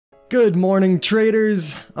Good morning,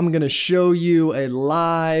 traders. I'm going to show you a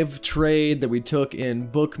live trade that we took in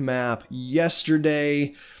Bookmap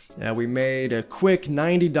yesterday. We made a quick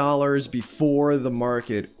 $90 before the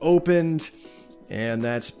market opened, and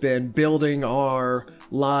that's been building our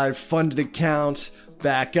live funded account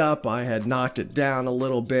back up. I had knocked it down a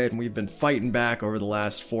little bit, and we've been fighting back over the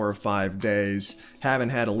last 4 or 5 days.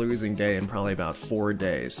 Haven't had a losing day in probably about 4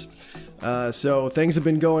 days. So things have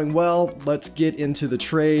been going well. Let's get into the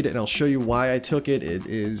trade and I'll show you why I took it. It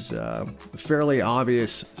is a fairly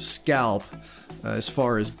obvious scalp as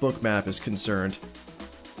far as Bookmap is concerned.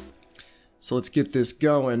 So let's get this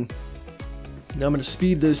going. Now I'm going to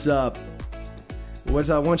speed this up. What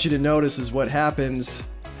I want you to notice is what happens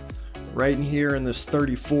right in here in this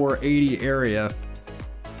 3480 area.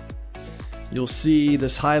 You'll see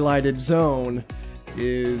this highlighted zone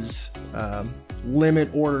is limit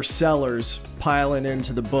order sellers piling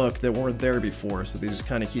into the book that weren't there before. So they just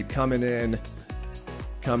kind of keep coming in,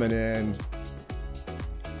 and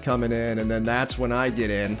then that's when I get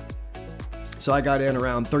in. So I got in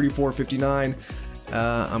around 34.59.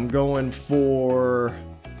 I'm going for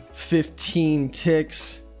 15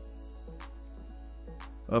 ticks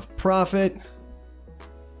of profit.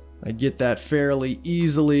 I get that fairly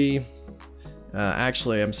easily.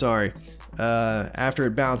 Actually, I'm sorry. After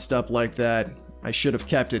it bounced up like that, I should have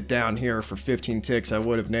kept it down here for 15 ticks. I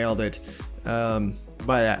would have nailed it.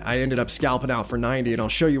 But I ended up scalping out for 90, and I'll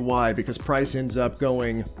show you why, because price ends up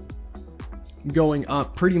going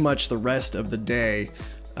up pretty much the rest of the day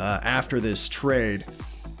after this trade.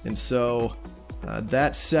 And so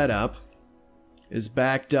that setup is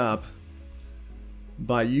backed up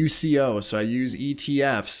by UCO. So I use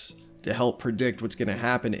ETFs to help predict what's going to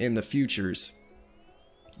happen in the futures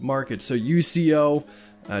market. So UCO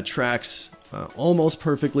tracks almost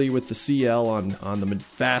perfectly with the CL on the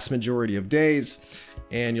vast majority of days,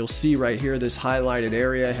 and you'll see right here this highlighted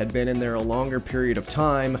area had been in there a longer period of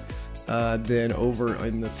time than over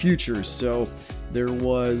in the futures. So there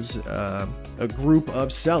was a group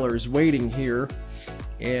of sellers waiting here,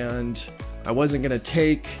 and I wasn't going to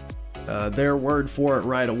take their word for it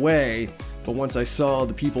right away, but once I saw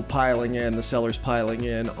the people piling in, the sellers piling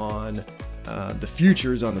in on the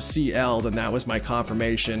futures on the CL, then that was my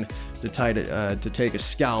confirmation to take a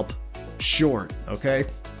scalp short, okay?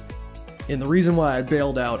 And the reason why I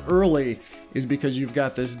bailed out early is because you've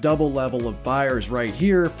got this double level of buyers right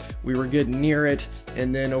here. We were getting near it,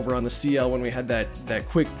 and then over on the CL, when we had that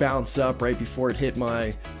quick bounce up right before it hit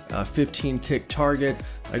my 15 tick target,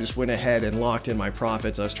 I just went ahead and locked in my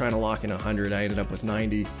profits. I was trying to lock in 100. I ended up with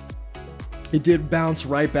 90. It did bounce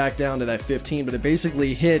right back down to that 15, but it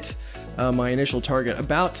basically hit my initial target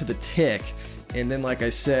about to the tick, and then like I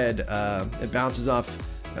said, it bounces off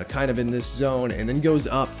kind of in this zone and then goes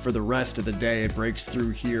up for the rest of the day. It breaks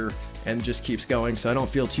through here and just keeps going, so I don't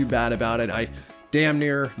feel too bad about it. I damn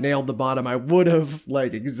near nailed the bottom. I would have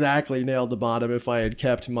like exactly nailed the bottom if I had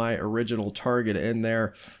kept my original target in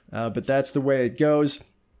there, but that's the way it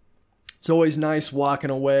goes. It's always nice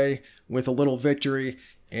walking away with a little victory,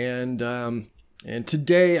 and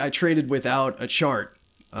today I traded without a chart.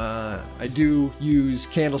 I do use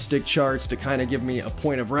candlestick charts to kind of give me a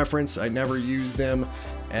point of reference. I never use them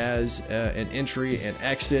as an entry and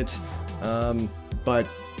exit, but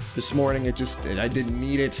this morning I didn't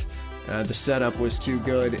need it. The setup was too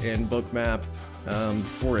good in Bookmap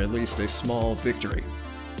for at least a small victory.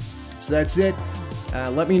 So that's it.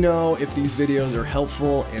 Let me know if these videos are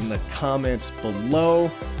helpful in the comments below.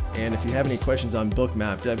 And if you have any questions on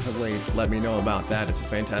Bookmap, definitely let me know about that. It's a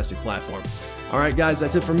fantastic platform. All right, guys,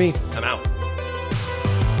 that's it for me. I'm out.